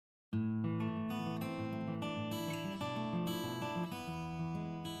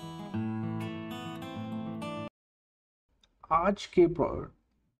आज के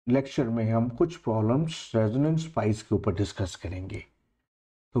लेक्चर में हम कुछ प्रॉब्लम्स रेजोनेंस पाइप्स के ऊपर डिस्कस करेंगे।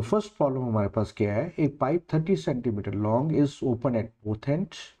 तो फर्स्ट प्रॉब्लम हमारे पास क्या है, एक pipe 30 centimetre long is open at both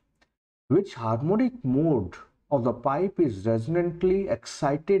ends which harmonic mode of the pipe is resonantly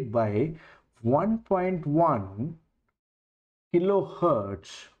excited by 1.1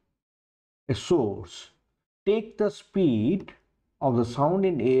 kilohertz a source. Take the speed of the sound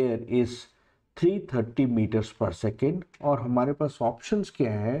in air is 330 meters per second। और हमारे पास options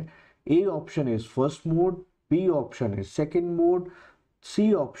क्या है, A option is first mode, B option is second mode,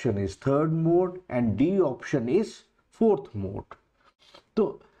 C option is third mode and D option is fourth mode. तो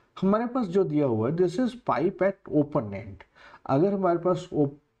हमारे पास जो दिया हुआ है, this is pipe eight open and. अगर हमारे पास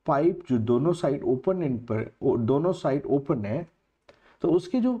पाइप जो दोनों साइड ओपन एंड पर दोनों साइड ओपन है, तो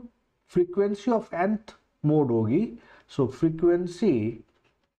उसकी जो फ्रीक्वेंसी ऑफ nth मोड होगी, सो फ्रीक्वेंसी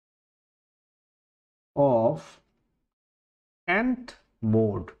ऑफ nth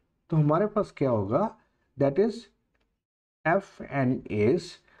मोड, तो हमारे पास क्या होगा, that is F N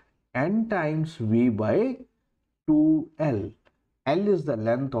is n times v by 2l। L is the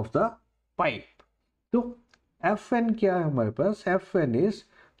length of the pipe। तो Fn क्या है हमारे पास, Fn is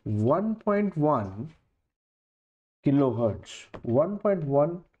 1.1 किलोहर्ट्ज,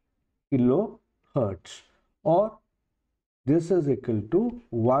 1.1 किलोहर्ट्ज, और this is equal to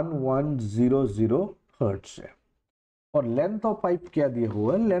 1100 hertz है। और लेंथ ऑफ पाइप क्या दिया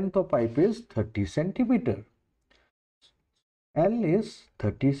हुआ है, length of pipe is 30 centimetre. L is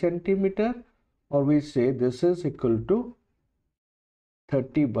 30 centimetre और वी से this is equal to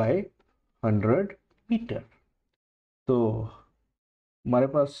 30 by 100 metre. तो हमारे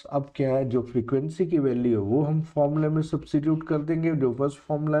पास अब क्या है, जो फ्रीक्वेंसी की वैल्यू है वो हम फॉर्मूले में सब्स्टिट्यूट कर देंगे, जो फर्स्ट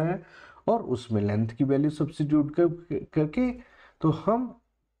फॉर्मूला है, और उसमें लेंथ की वैल्यू सब्स्टिट्यूट करके तो हम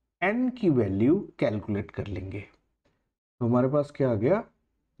n की वैल्यू कैलकुलेट कर लेंगे। तो हमारे पास क्या आ गया,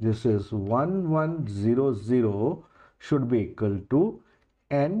 this is 1100 should be equal to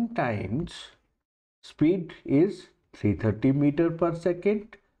n times speed is 330 meter per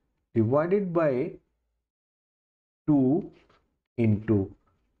second divided by 2 into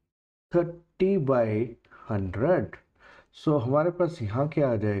 30 by 100। सो हमारे पास यहाँ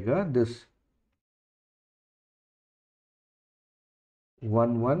क्या आ जाएगा, दिस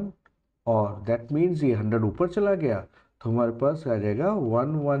 11 और दैट मीन्स ये 100 ऊपर चला गया, तो हमारे पास आ जाएगा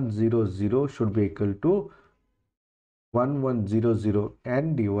 1100 should be equal to 1100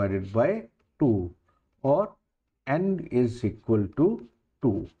 n divided by 2 और n इज इक्वल टू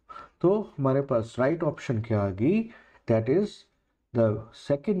 2। तो हमारे पास राइट ऑप्शन क्या आ गई, that is the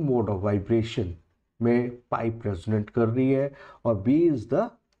second mode of vibration में पाइप रेजोनेट कर रही है, और B is the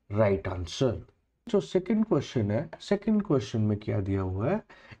right answer. जो सेकेंड क्वेश्चन है, सेकेंड क्वेश्चन में क्या दिया हुआ है,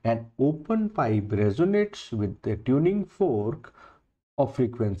 an open pipe resonates with the tuning fork of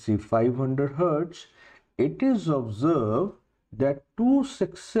frequency 500 hertz, it is observed that two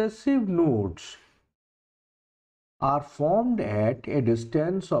successive nodes are formed at a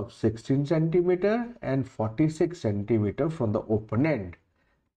distance of 16 centimeter and 46 centimeter from the open end.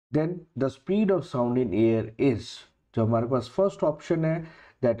 Then the speed of sound in air is, जो हमारे पास first option है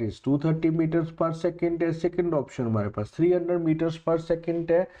that is 230 meters per second है, second option हमारे पास 300 meters per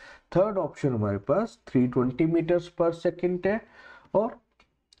second है, third option हमारे पास 320 meters per second है, और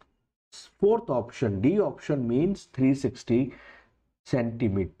fourth option D option means 360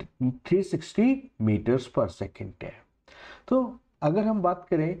 centimetre 360 metres पर सेकेंड है। तो अगर हम बात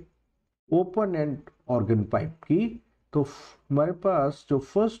करें ओपन एंड ऑर्गन पाइप की, तो हमारे पास जो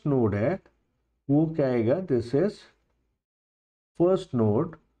फर्स्ट नोड है वो क्या आएगा, this is first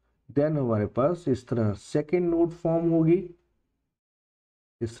node, then हमारे पास इस तरह सेकेंड नोड फॉर्म होगी,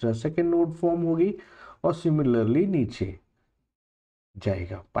 इस तरह सेकेंड नोड फॉर्म होगी, और सिमिलरली नीचे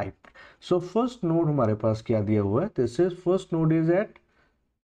जाएगा पाइप। सो फर्स्ट नोड हमारे पास क्या दिया हुआ है, this is first node is eight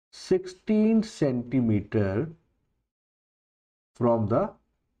 16 centimetre from the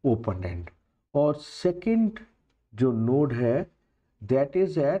open and, और सेकेंड जो नोड है that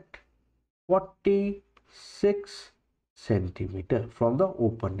is eight 46 centimetre from the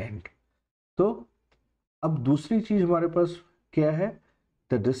open and. तो अब दूसरी चीज हमारे पास क्या है,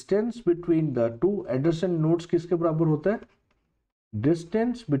 the distance between the two adjacent nodes किसके बराबर होता है,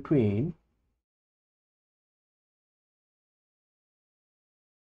 distance between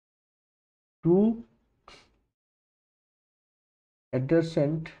two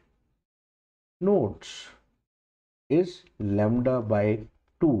adjacent nodes is lambda by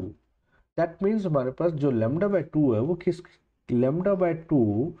 2। that means हमारे पास जो lambda by 2 है वो किस, lambda by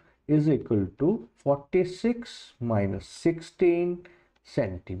 2 is equal to 46 minus 16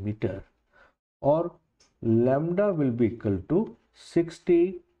 centimetre, और lambda will be equal to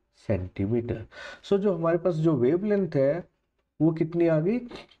 60 centimetre. सो जो हमारे पास जो वेवलेंथ है वो कितनी आ गई,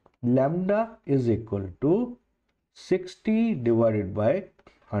 lambda is equal to 60 divided by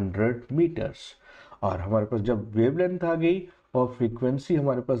 100 metres. और हमारे पास जब वेवलेंथ आ गई और फ्रीक्वेंसी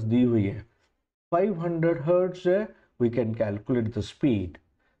हमारे पास दी हुई है 500 हर्ट्ज है, we can calculate the speed.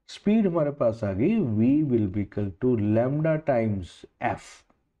 Speed हमारे पास आ गई v will be equal to lambda times f।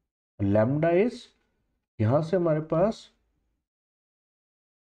 Lambda is, यहां से हमारे पास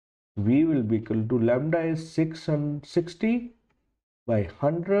v will be equal to lambda is 660 by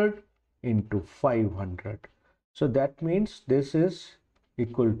 100 into 500. So that means this is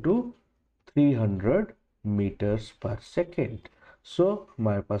equal to 300 meters per second. So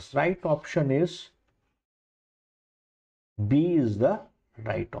my first right option is B is the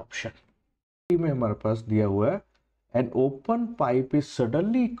right option. में हमारे पास दिया हुआ है an open pipe is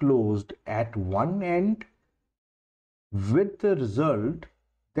suddenly closed at one end with the result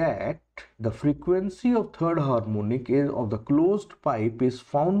that the frequency of third harmonic is of the closed pipe is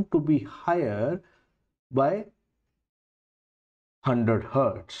found to be higher by 100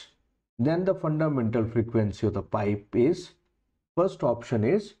 hertz. Then the fundamental frequency of the pipe is, first option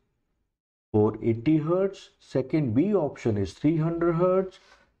is 480 hertz, second B option is 300 hertz,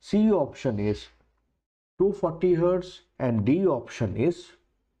 C option is 240 hertz and D option is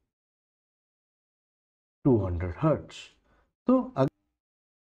 200 hertz. तो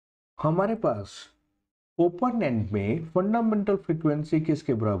हमारे पास open and में fundamental frequency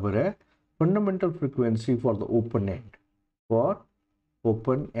किसके बराबर है, fundamental frequency for the open and, for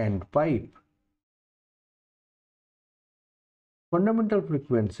open and pipe, fundamental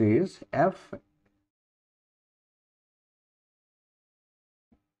frequency is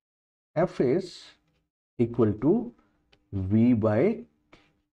f is equal to v by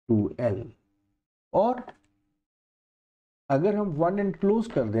 2l। और अगर हम one and close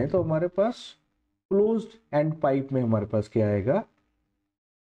कर दें तो हमारे पास क्लोज्ड एंड पाइप में हमारे पास क्या आएगा,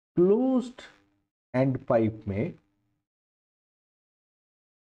 क्लोज्ड एंड पाइप में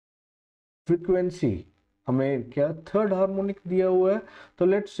फ्रीक्वेंसी हमें क्या थर्ड हार्मोनिक दिया हुआ है, तो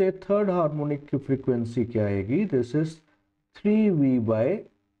लेट्स से थर्ड हार्मोनिक की फ्रीक्वेंसी क्या आएगी, this is 3v by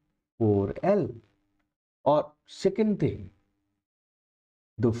 4l। और second thing,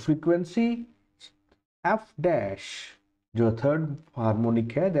 the frequency f dash जो थर्ड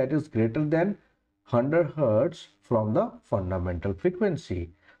हार्मोनिक है that is greater than 100 hertz from the fundamental frequency.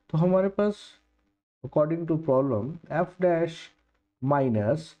 तो हमारे पास according to problem f dash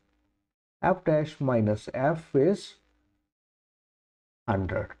minus f is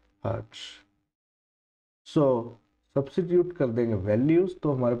 100 hertz. So substitute कर देंगे values,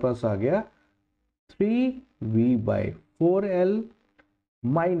 तो हमारे पास आ गया 3v by 4l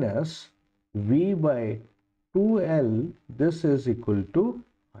minus v by 2l, this is equal to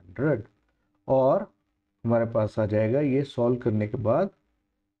 100। और हमारे पास आ जाएगा ये सॉल्व करने के बाद,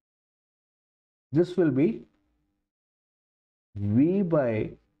 this will be v by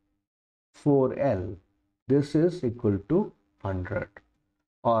 4l, this is equal to 100।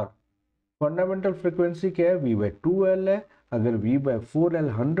 और फंडामेंटल फ्रीक्वेंसी क्या है, v by 2l है, अगर v by 4l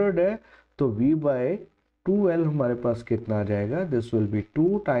 100 है तो v by 2l हमारे पास कितना आ जाएगा, दिस विल बी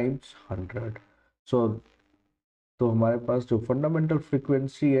 2 टाइम्स 100। सो तो हमारे पास जो फंडामेंटल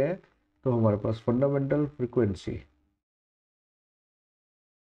फ्रीक्वेंसी है, तो हमारे पास fundamental frequency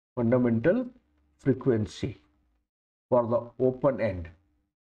for the open and,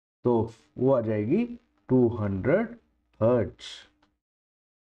 तो वो आ जाएगी 200 हर्ट्ज।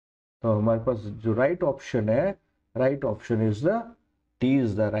 तो हमारे पास जो राइट ऑप्शन है, right option is the D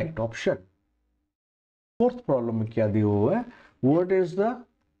is the right option. Fourth problem में क्या दिया हुआ है, what is the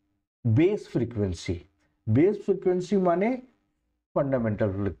base frequency. Base frequency माने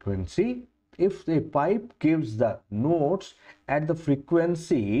fundamental frequency. If a pipe gives the notes at the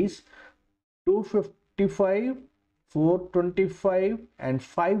frequencies 255, 425 and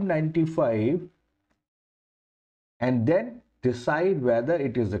 595 and then decide whether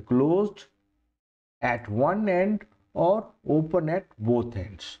it is closed at one end or open at both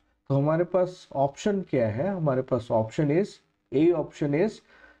ends। तो हमारे पास option क्या है, हमारे पास option is, A option is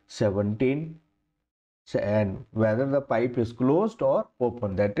 17 and whether the pipe is closed or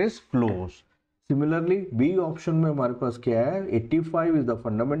open, that is closed। Similarly B option में हमारे पास क्या है, 85 is the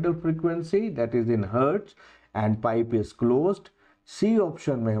fundamental frequency that is in hertz and pipe is closed। C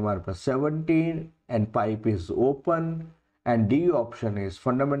option में हमारे पास 17 and pipe is open and D option is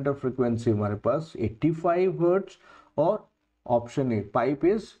fundamental frequency हमारे पास 85 hertz और option A pipe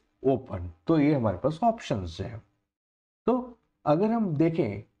is open. तो ये हमारे पास ऑप्शंस हैं। तो अगर हम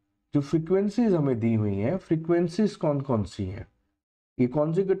देखें जो फ्रीक्वेंसीज हमें दी हुई हैं, फ्रीक्वेंसीज कौन कौन सी हैं? ये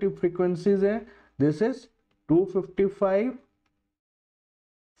कॉन्जिक्यूटिव फ्रीक्वेंसीज है। This is 255,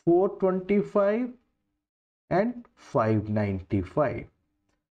 425 and 595।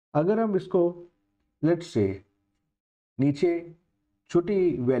 अगर हम इसको लेट्स से नीचे छोटी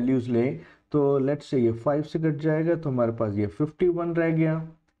वैल्यूज लें तो लेट्स से ये 5 से कट जाएगा तो हमारे पास ये 51 रह गया,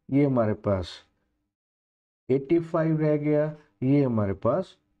 ये हमारे पास 85 रह गया, ये हमारे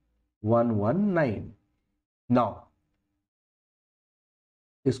पास 119। नाउ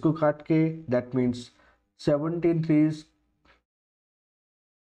इसको काट के दैट मीन्स 17 3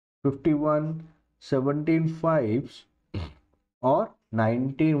 51, 17 5 और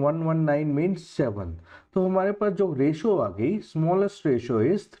 19 119 मीन्स 7। तो हमारे पास जो रेशो आ गई, smallest ratio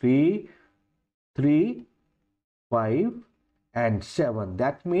is 3 3 5 and 7।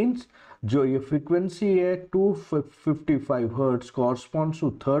 That means जो ये फ्रीक्वेंसी है 255 hertz corresponds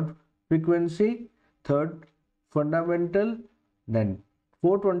to third frequency, third fundamental, then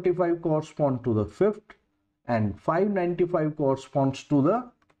 425 corresponds to the fifth and 595 corresponds to the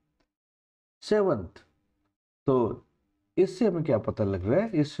seventh। तो इससे हमें क्या पता लग रहा है?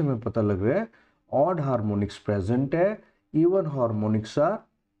 इससे हमें पता लग रहा है ऑड हार्मोनिक्स प्रेजेंट है, even harmonics are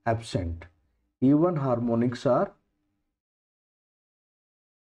absent. Even harmonics are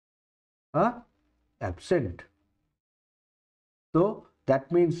absent. तो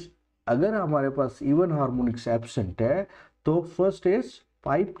दैट मीन्स अगर हमारे पास इवन हार्मोनिक्स एब्सेंट है तो फर्स्ट इज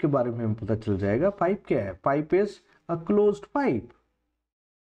पाइप के बारे में हमें पता चल जाएगा। पाइप क्या है? Pipe is a closed pipe.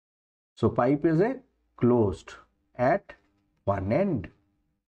 So pipe is a closed eight one and.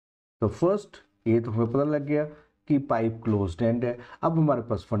 तो फर्स्ट ये तो हमें पता लग गया कि पाइप क्लोज्ड एंड है। अब हमारे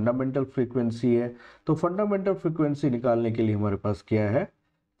पास फंडामेंटल फ्रीक्वेंसी है, तो फंडामेंटल फ्रीक्वेंसी निकालने के लिए हमारे पास क्या है?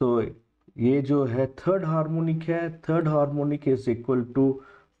 तो ये जो है थर्ड हार्मोनिक है, third harmonic is equal to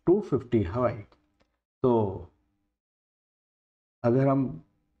 255। तो अगर हम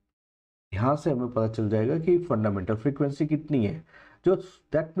यहां से हमें पता चल जाएगा कि फंडामेंटल फ्रीक्वेंसी कितनी है, जो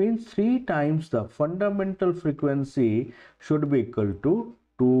that means 3 times the fundamental frequency should be equal to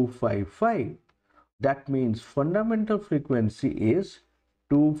 255। That means fundamental frequency is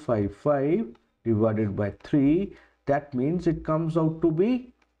 255 divided by 3। that means it comes out to be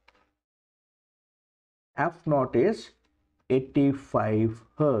F naught is 85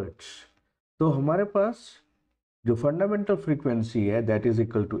 hertz। तो हमारे पास जो फंडामेंटल फ्रीक्वेंसी है that is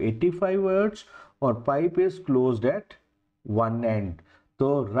equal to 85 hertz और pipe is closed eight one and. तो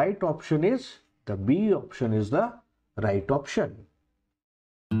right option is the B option is the right option.